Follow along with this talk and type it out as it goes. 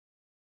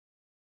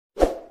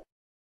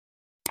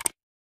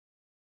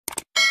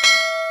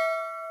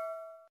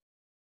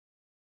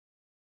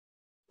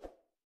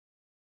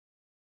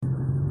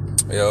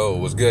Yo,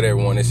 what's good,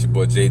 everyone? It's your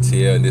boy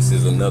JTL, and this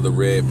is another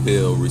Red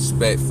Pill.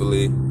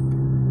 Respectfully,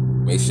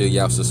 make sure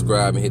y'all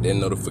subscribe and hit that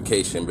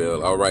notification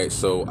bell. All right,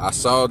 so I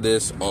saw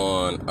this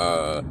on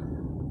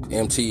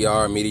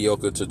MTR,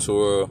 Mediocre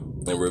Tutorial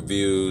and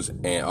Reviews,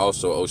 and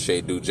also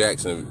O'Shea Do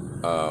Jackson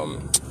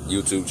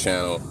YouTube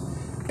channel.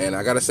 And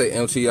I gotta say,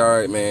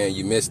 MTR, man,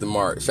 you missed the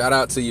mark. Shout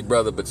out to you,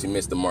 brother, but you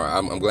missed the mark.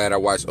 I'm glad I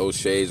watched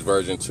O'Shea's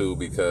version too,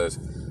 because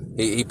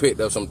he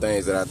picked up some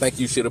things that I think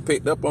you should have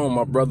picked up on,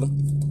 my brother.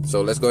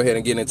 So let's go ahead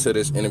and get into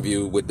this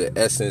interview with the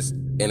Essence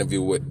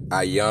interview with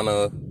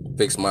Ayana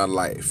Fix My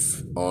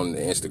Life on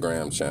the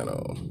Instagram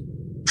channel.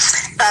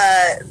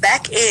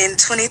 Back in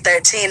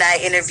 2013, I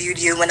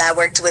interviewed you when I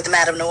worked with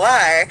Madame Noir.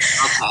 Okay.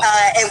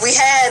 And we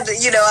had,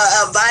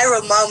 a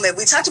viral moment.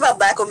 We talked about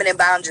Black women and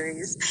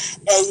boundaries,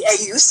 and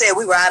you said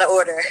we were out of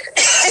order.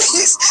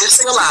 We're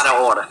still out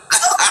of order.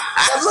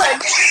 I'm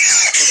like,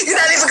 you're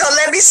not even going to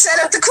let me set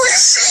up the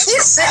question.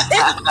 You said,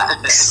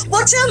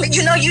 well, tell me,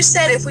 you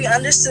said if we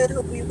understood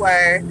who we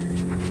were,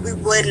 we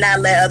would not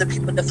let other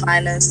people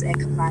define us and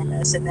confine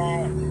us. And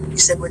that you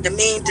said we're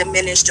demeaned,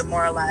 diminished,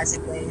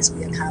 demoralizing ways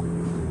we accommodate.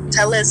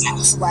 Tell us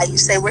why you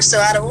say we're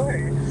still out of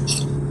order.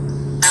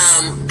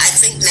 I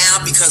think now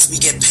because we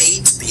get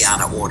paid to be out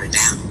of order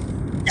now.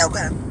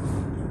 Okay.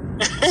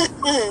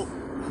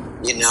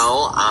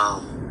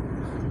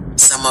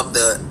 Some of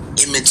the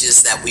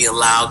images that we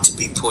allowed to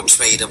be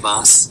portrayed of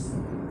us,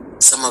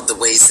 some of the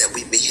ways that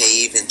we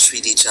behave and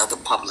treat each other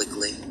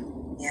publicly.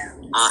 Yeah.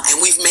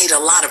 And we've made a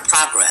lot of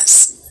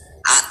progress.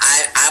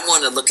 I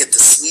want to look at the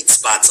sweet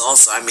spots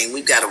also. I mean,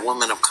 we've got a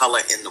woman of color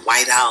in the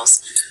White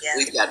House. Yeah.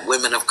 We've got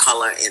women of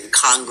color in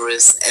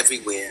Congress,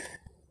 everywhere.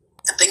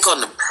 I think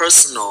on the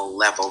personal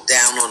level,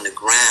 down on the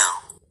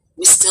ground,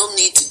 we still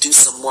need to do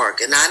some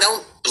work. And I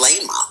don't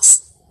blame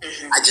us.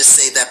 Mm-hmm. I just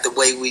say that the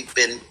way we've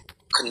been...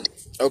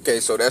 Okay,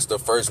 so that's the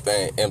first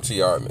thing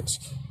MTR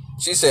missed.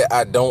 She said,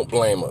 I don't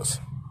blame us.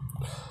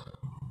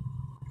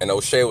 And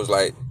O'Shea was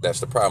like, that's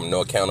the problem,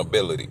 no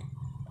accountability.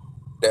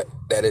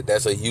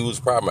 That's a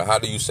huge problem. How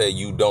do you say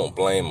you don't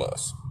blame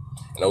us?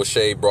 And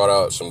O'Shea brought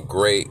out some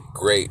great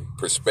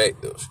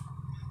perspectives.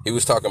 He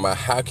was talking about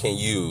how can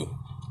you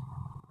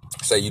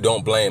say you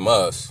don't blame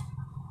us,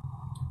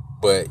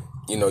 but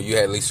you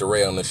had Lisa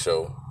Ray on the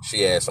show.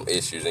 She had some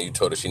issues, and you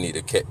told her she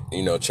needed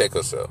to check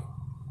herself.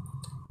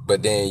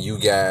 But then you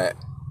got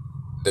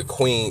the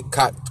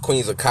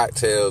Queens of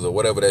Cocktails or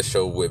whatever that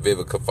show with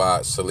Vivica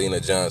Fox, Selena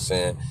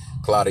Johnson,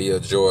 Claudia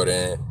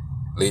Jordan,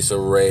 Lisa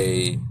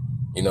Ray.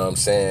 You know what I'm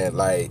saying?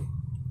 Like,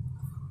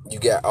 you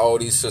got all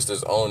these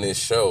sisters on this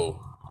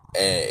show,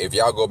 and if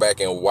y'all go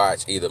back and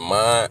watch either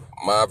my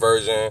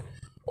version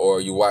or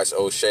you watch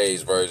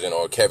O'Shea's version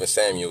or Kevin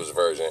Samuel's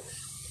version,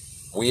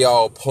 we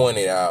all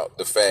pointed out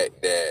the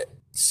fact that,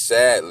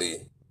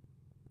 sadly,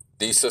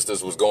 these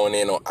sisters was going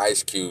in on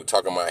Ice Cube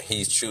talking about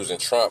he's choosing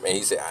Trump, and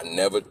he said, I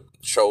never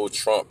chose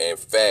Trump. In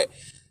fact,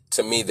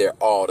 to me, they're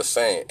all the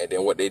same. And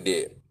then what they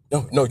did,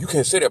 no, you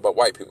can't say that about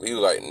white people. He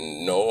was like,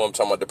 no, I'm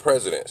talking about the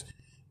presidents.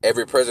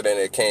 Every president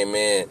that came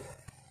in,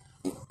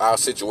 our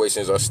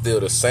situations are still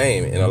the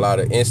same in a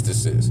lot of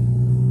instances.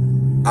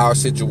 Our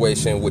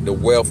situation with the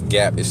wealth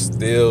gap is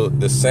still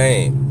the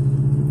same.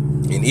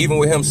 And even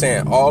with him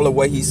saying all the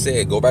way he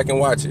said, go back and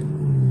watch it.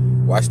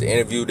 Watch the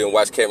interview, then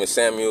watch Kevin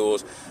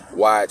Samuels,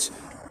 watch,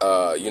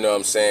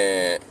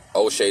 O'Shea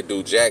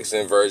Do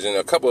Jackson version.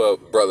 A couple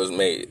of brothers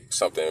made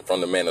something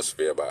from the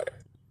Manosphere about it.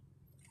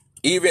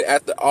 Even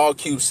after all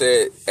Cube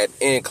said, at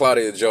the end,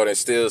 Claudia Jordan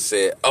still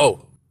said,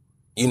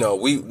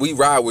 we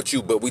ride with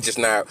you, but we just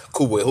not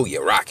cool with who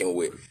you're rocking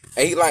with.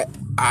 And he like,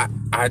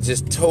 I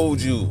just told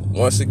you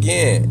once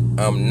again,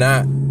 I'm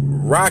not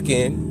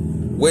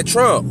rocking with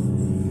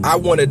Trump. I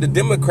wanted the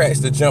Democrats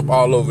to jump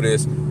all over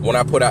this when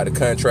I put out the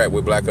contract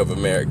with Black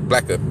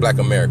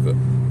America.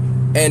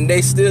 And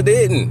they still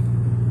didn't.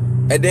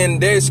 And then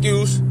their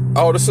excuse,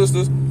 all the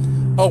sisters,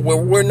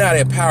 we're not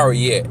in power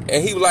yet.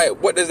 And he was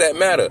like, what does that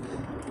matter?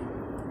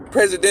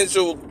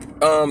 Presidential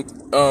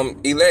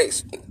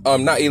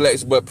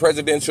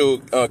presidential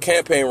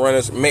campaign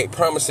runners make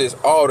promises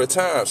all the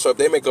time. So if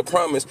they make a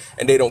promise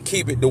and they don't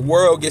keep it, the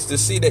world gets to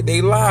see that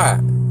they lie.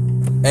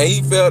 And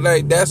he felt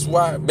like that's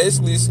why,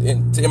 basically,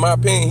 in my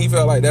opinion, he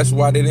felt like that's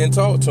why they didn't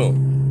talk to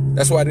him.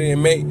 That's why they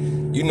didn't make,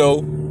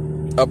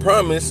 a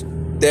promise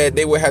that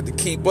they would have to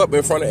keep up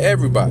in front of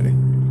everybody.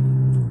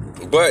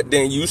 But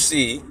then you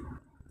see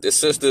the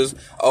sisters,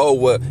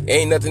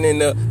 ain't nothing in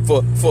there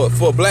for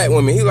black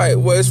women. He like,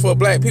 it's for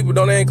black people.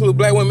 Don't they include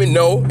black women?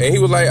 No. And he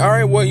was like,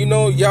 all right,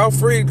 y'all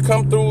free to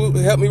come through,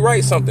 help me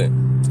write something.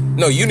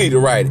 No, you need to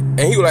write it. And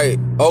he was like,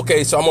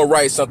 okay, so I'm going to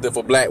write something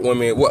for black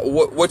women.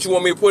 What you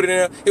want me to put in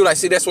there? He was like,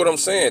 see, that's what I'm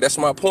saying. That's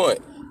my point.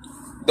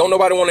 Don't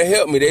nobody want to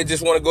help me. They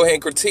just want to go ahead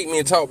and critique me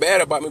and talk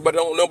bad about me, but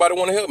don't nobody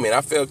want to help me. And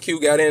I felt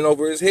Q got in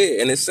over his head,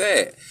 and it's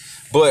sad.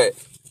 But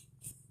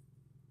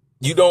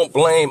you don't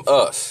blame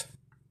us.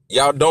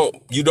 You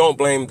don't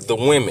blame the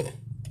women.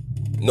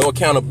 No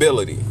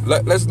accountability.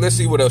 Let's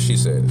see what else she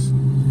says.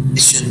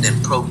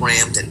 And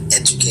programmed and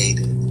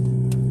educated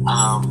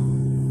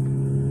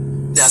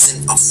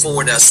doesn't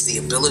afford us the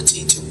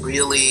ability to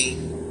really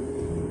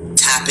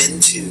tap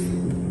into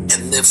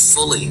and live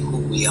fully who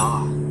we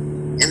are.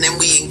 And then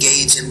we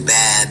engage in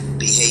bad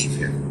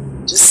behavior,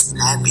 just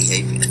bad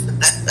behavior.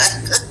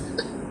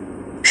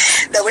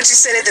 Now, what you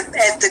said at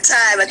the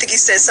time, I think you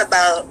said something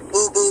about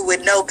Boo Boo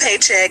with no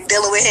paycheck,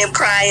 dealing with him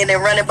crying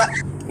and running by.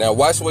 Now,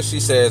 watch what she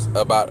says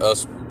about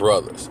us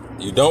brothers.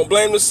 You don't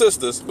blame the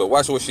sisters, but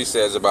watch what she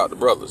says about the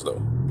brothers,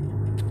 though.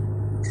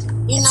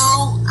 You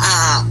know,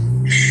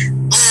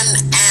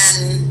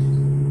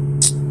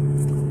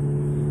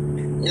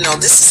 you know,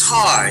 this is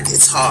hard.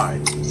 It's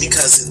hard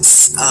because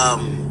it's, I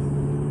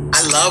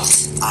love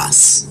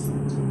us.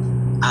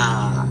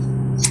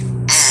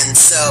 And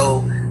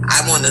so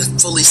I want to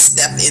fully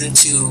step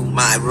into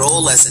my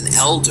role as an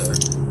elder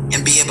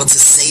and be able to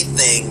say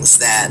things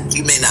that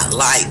you may not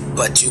like,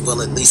 but you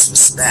will at least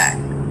respect.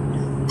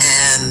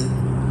 And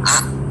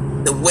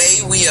the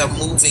way we are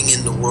moving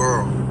in the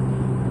world,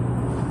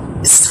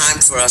 it's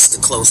time for us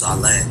to close our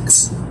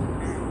legs.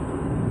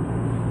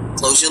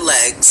 Close your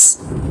legs,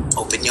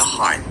 open your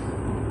heart.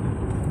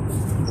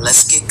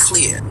 Let's get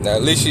clear. Now,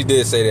 at least she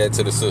did say that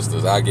to the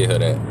sisters. I'll give her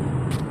that.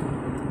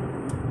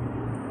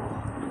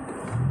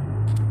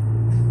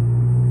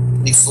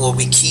 Before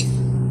we keep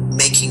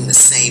making the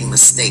same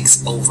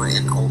mistakes over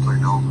and over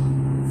and over.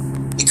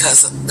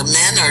 Because the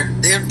men are,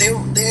 they're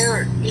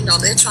you know,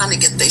 they're trying to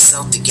get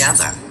themselves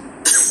together.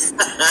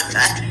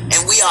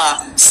 And we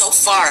are so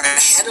far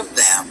ahead of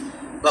them,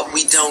 but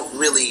we don't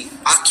really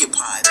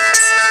occupy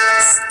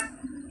ourselves.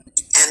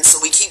 And so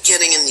we keep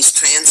getting in these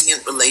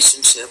transient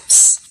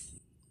relationships.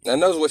 Now,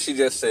 notice what she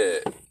just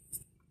said.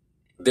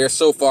 They're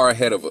so far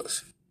ahead of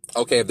us.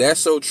 Okay, if that's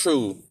so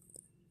true,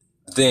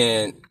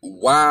 then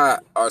why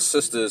are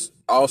sisters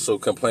also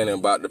complaining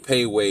about the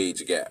pay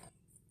wage gap?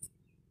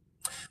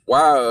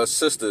 Why are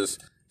sisters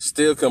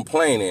still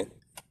complaining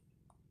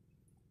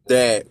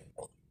that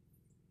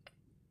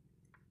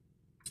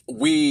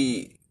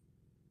we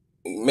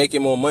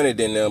making more money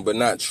than them but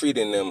not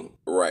treating them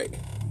right?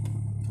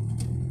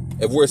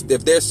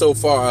 If they're so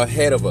far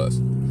ahead of us,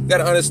 you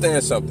gotta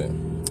understand something,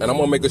 and I'm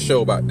gonna make a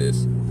show about this.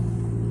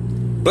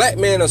 Black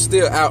men are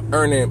still out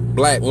earning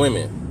black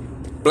women.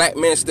 Black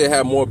men still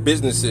have more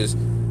businesses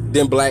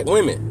than black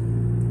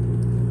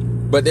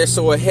women, but they're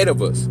so ahead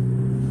of us.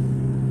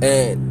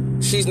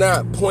 And she's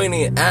not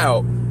pointing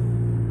out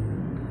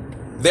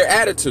their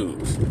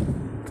attitudes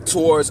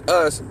towards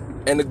us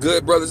and the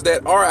good brothers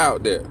that are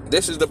out there.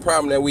 This is the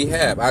problem that we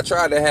have. I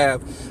try to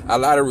have a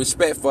lot of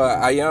respect for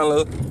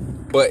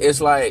Iyanla, but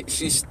it's like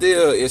she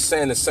still is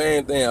saying the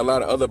same thing a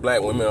lot of other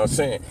black women are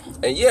saying.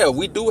 And yeah,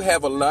 we do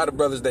have a lot of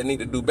brothers that need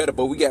to do better,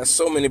 but we got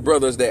so many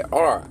brothers that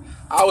are.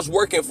 I was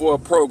working for a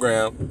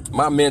program,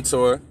 my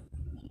mentor,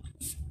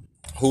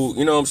 who,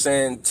 you know what I'm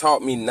saying,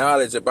 taught me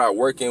knowledge about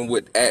working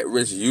with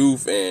at-risk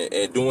youth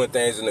and doing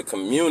things in the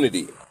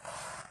community.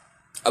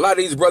 A lot of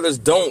these brothers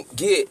don't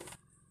get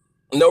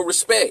no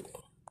respect.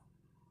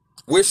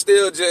 We're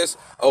still just,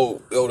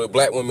 the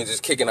black women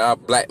just kicking our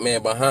black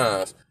man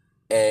behinds,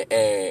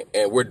 and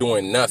we're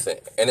doing nothing.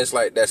 And it's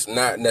like, that's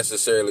not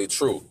necessarily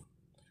true.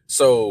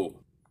 So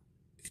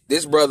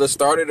this brother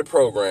started a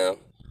program,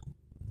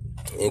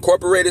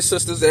 incorporated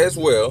sisters as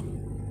well,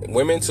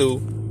 women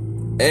too,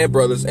 and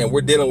brothers, and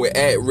we're dealing with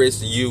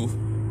at-risk youth,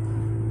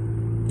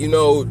 you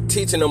know,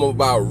 teaching them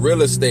about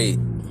real estate,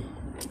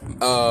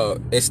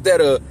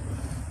 instead of,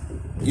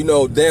 you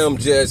know, them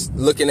just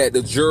looking at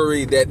the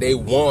jewelry that they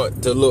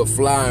want to look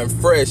fly and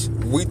fresh.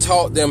 We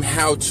taught them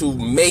how to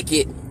make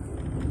it.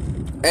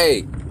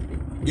 Hey,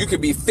 you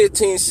could be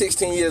 15,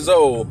 16 years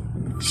old,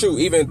 shoot,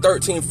 even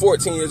 13,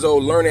 14 years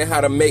old, learning how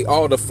to make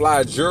all the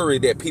fly jewelry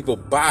that people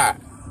buy.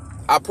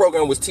 Our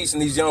program was teaching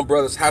these young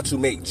brothers how to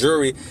make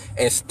jewelry.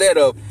 Instead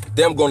of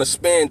them going to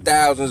spend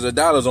thousands of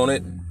dollars on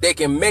it, they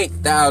can make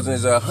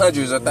thousands or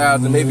hundreds of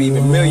thousands, maybe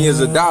even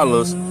millions of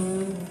dollars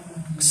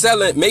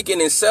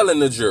making and selling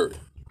the jewelry.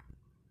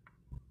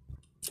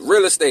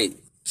 Real estate,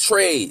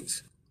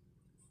 trades,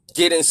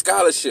 getting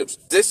scholarships.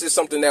 This is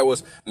something that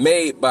was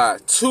made by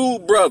two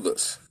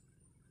brothers.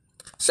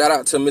 Shout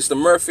out to Mr.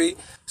 Murphy.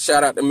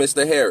 Shout out to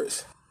Mr.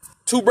 Harris.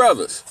 Two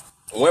brothers.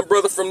 One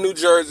brother from New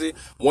Jersey,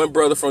 one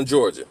brother from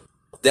Georgia.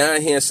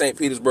 Down here in St.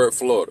 Petersburg,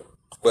 Florida.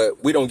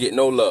 But we don't get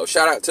no love.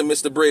 Shout out to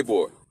Mr.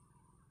 Brayboy.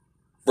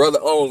 Brother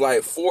owns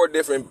like 4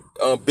 different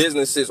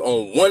businesses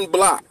on one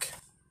block.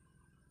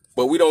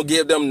 But we don't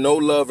give them no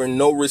love and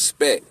no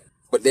respect.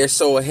 But they're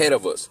so ahead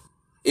of us.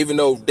 Even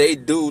though they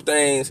do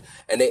things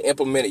and they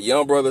implemented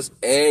young brothers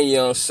and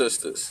young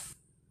sisters.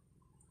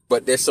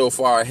 But they're so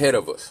far ahead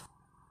of us.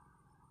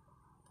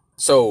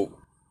 So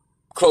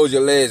close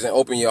your legs and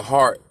open your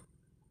heart.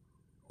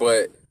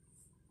 But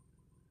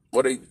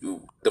what are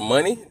you, the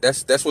money?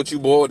 That's what you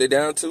boiled it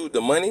down to?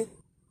 The money?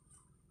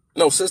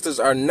 No, sisters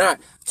are not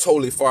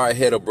totally far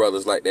ahead of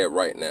brothers like that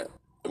right now.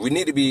 We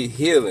need to be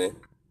healing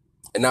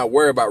and not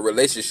worry about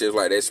relationships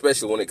like that,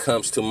 especially when it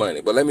comes to money.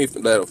 But let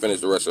her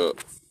finish the rest up.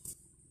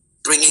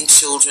 Bringing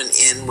children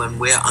in when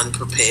we're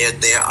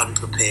unprepared, they're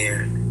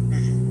unprepared.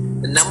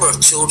 The number of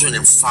children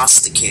in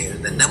foster care,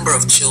 the number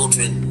of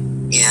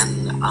children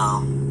in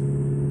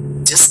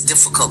just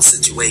difficult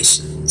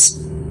situations.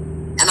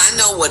 And I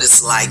know what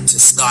it's like to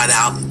start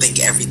out and think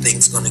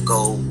everything's going to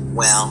go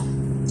well.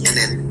 And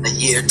then a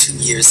year, 2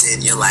 years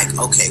in, you're like,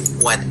 okay,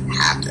 what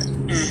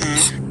happened?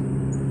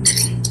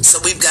 Mm-hmm. So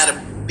we've got to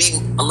be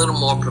a little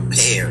more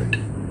prepared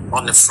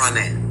on the front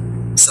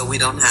end, so we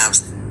don't have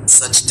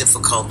such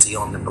difficulty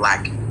on the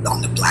black end,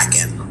 on the black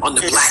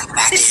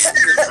back end.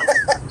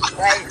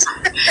 Right.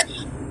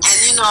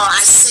 And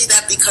I say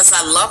that because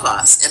I love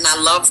us and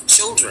I love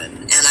children,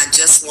 and I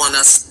just want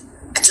us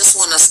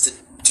to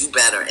do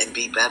better and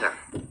be better.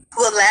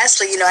 Well,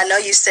 lastly, I know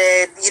you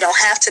said you don't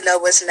have to know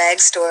what's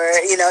next or,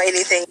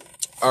 anything.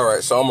 All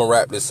right, so I'm going to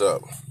wrap this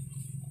up.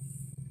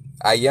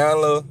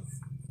 Iyanla,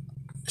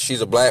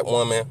 she's a black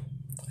woman,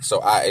 so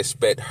I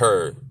expect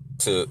her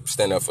to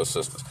stand up for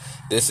sisters.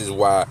 This is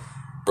why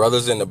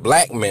brothers in the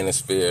black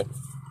manosphere,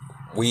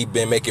 we've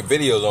been making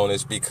videos on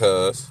this,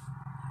 because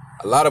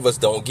a lot of us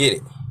don't get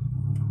it.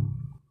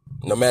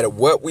 No matter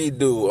what we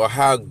do or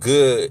how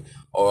good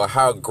or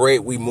how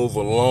great we move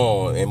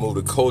along and move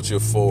the culture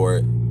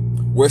forward,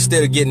 we're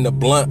still getting the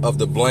blunt of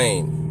the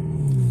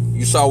blame.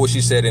 You saw what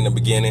she said in the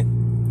beginning.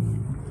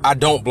 I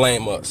don't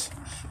blame us.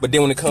 But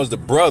then when it comes to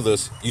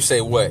brothers, you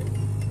say what?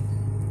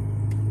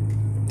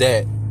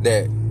 That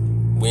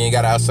we ain't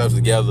got ourselves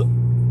together.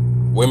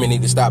 Women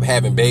need to stop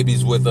having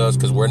babies with us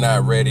because we're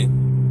not ready.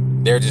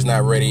 They're just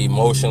not ready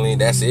emotionally.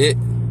 That's it.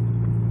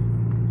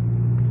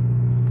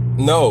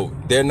 No,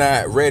 they're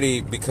not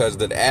ready because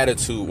the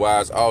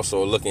attitude-wise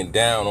also looking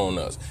down on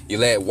us. You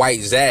let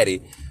white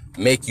zaddy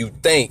make you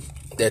think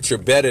that you're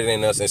better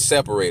than us and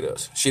separate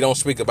us. She don't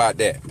speak about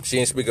that. She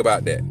didn't speak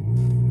about that.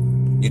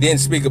 You didn't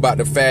speak about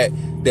the fact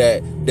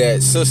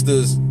that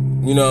sisters,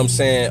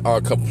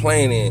 are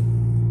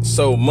complaining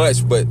so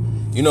much, but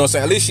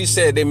at least she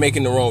said they're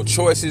making the wrong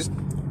choices.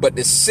 But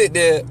to sit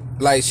there,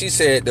 like she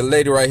said, the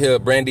lady right here,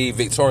 Brandy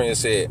Victorian,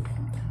 said,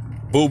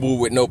 boo-boo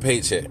with no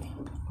paycheck.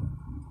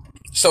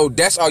 So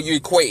that's all you're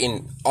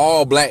equating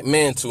all black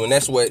men to, and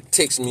that's what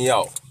ticks me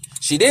off.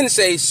 She didn't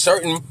say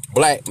certain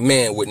black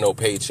men with no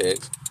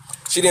paychecks.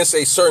 She didn't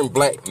say certain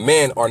black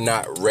men are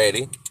not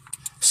ready.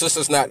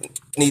 Sisters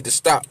need to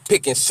stop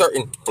picking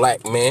certain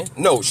black men.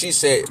 No, she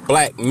said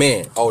black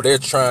men. Oh, they're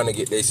trying to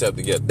get themselves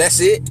together.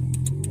 That's it?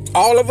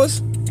 All of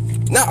us?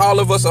 Not all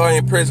of us are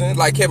in prison.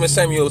 Like Kevin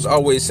Samuels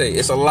always say,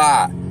 it's a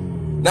lie.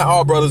 Not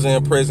all brothers are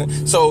in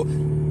prison. So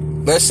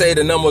let's say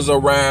the numbers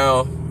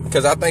around,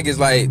 because I think it's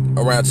like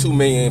around 2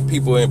 million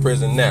people in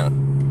prison now.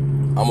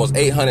 Almost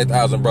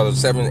 800,000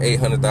 brothers,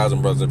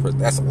 800,000 brothers in prison.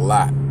 That's a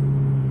lot.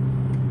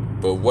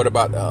 But what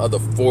about the other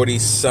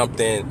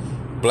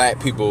 40-something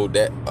black people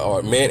that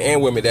are men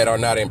and women that are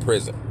not in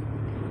prison?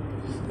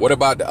 What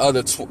about the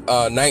other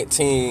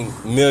 19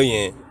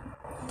 million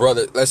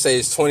brothers? Let's say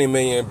it's 20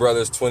 million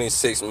brothers,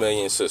 26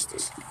 million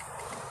sisters.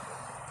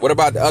 What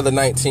about the other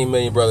 19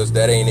 million brothers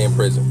that ain't in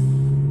prison?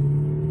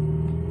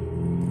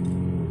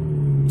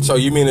 So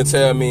you mean to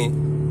tell me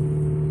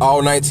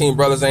all 19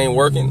 brothers ain't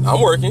working?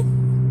 I'm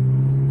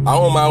working. I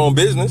own my own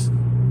business.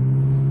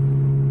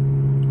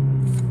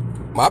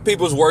 My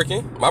people's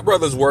working. My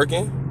brother's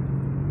working.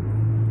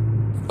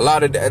 A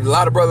lot of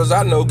brothers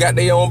I know got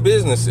their own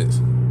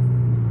businesses.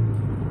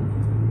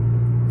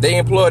 They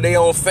employ their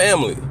own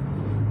family.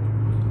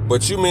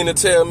 But you mean to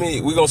tell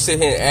me we're going to sit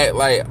here and act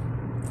like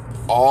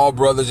all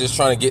brothers just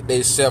trying to get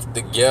themselves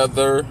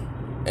together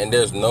and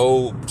there's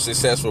no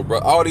successful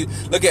brother? All these,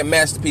 look at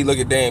Master P, look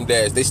at Dame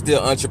Dash. They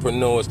still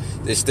entrepreneurs.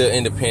 They still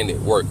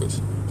independent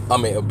workers.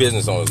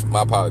 Business owners.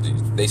 My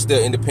apologies. They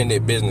still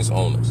independent business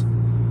owners.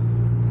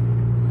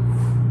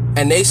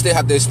 And they still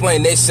have to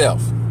explain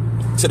themselves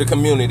to the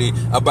community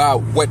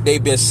about what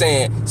they've been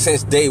saying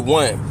since day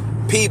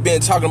one. P been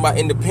talking about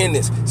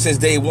independence since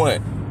day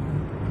one.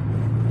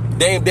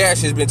 Dame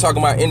Dash has been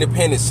talking about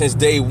independence since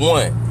day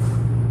one.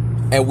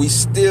 And we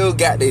still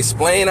got to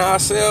explain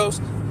ourselves.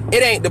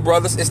 It ain't the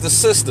brothers, it's the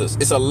sisters.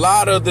 It's a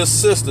lot of the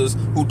sisters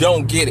who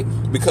don't get it.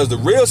 Because the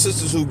real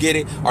sisters who get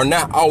it are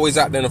not always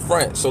out there in the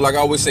front. So like I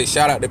always say,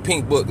 shout out to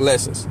Pink Book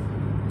Lessons.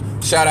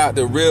 Shout out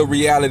to Real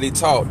Reality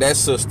Talk, that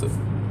sister.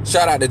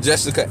 Shout out to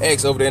Jessica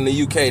X over there in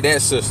the UK,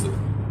 that sister.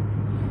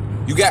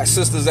 You got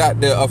sisters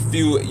out there, a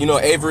few,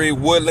 Avery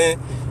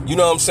Woodland. You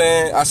know what I'm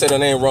saying? I said her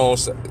name wrong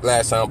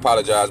last time, I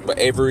apologize. But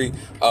Avery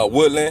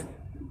Woodland.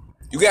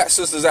 You got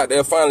sisters out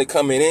there finally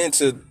coming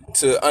into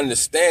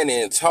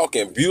understanding and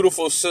talking,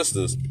 beautiful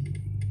sisters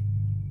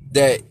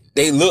that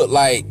they look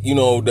like,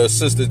 the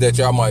sisters that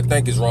y'all might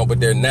think is wrong, but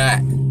they're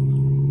not.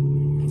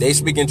 They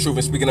speaking truth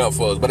and speaking up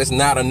for us, but it's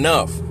not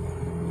enough.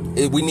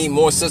 We need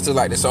more sisters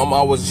like this. So I'm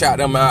always shout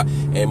them out,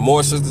 and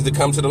more sisters to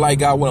come to the light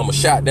God will. I'm gonna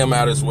shout them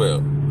out as well.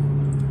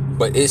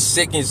 But it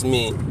sickens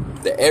me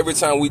that every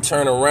time we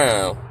turn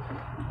around,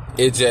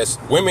 it just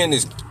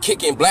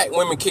black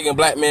women kicking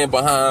black men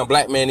behind.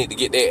 Black men need to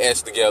get their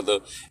ass together,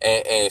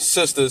 and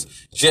sisters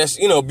just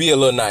be a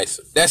little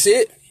nicer. That's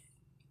it.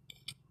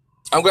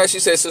 I'm glad she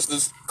said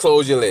sisters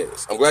close your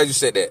legs. I'm glad you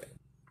said that.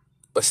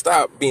 But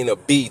stop being a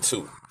B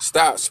too.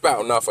 Stop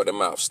spouting off of the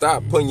mouth.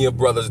 Stop putting your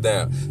brothers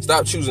down.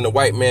 Stop choosing the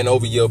white man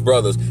over your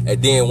brothers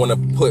and then want to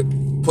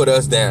put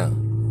us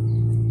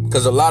down.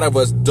 Because a lot of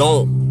us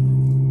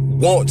don't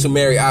want to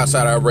marry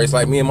outside our race.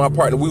 Like me and my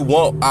partner, we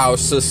want our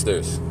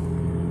sisters.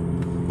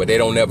 But they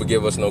don't never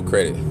give us no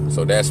credit.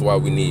 So that's why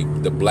we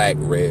need the black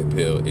red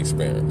pill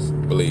experience.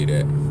 Believe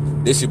that.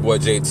 This your boy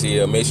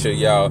JTL. Make sure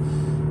y'all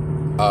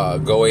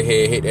go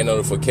ahead, hit that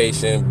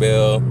notification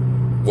bell.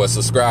 Well,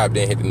 subscribe,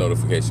 then hit the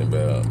notification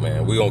bell,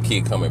 man. We gonna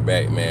keep coming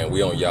back, man.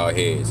 We on y'all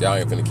heads. Y'all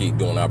ain't finna keep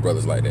doing our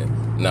brothers like that.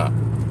 Nah.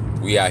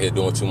 We out here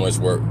doing too much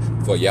work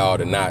for y'all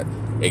to not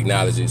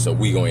acknowledge it, so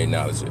we gonna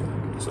acknowledge it.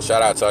 So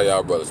shout out to all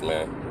y'all brothers,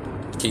 man.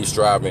 Keep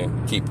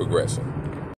striving, keep progressing.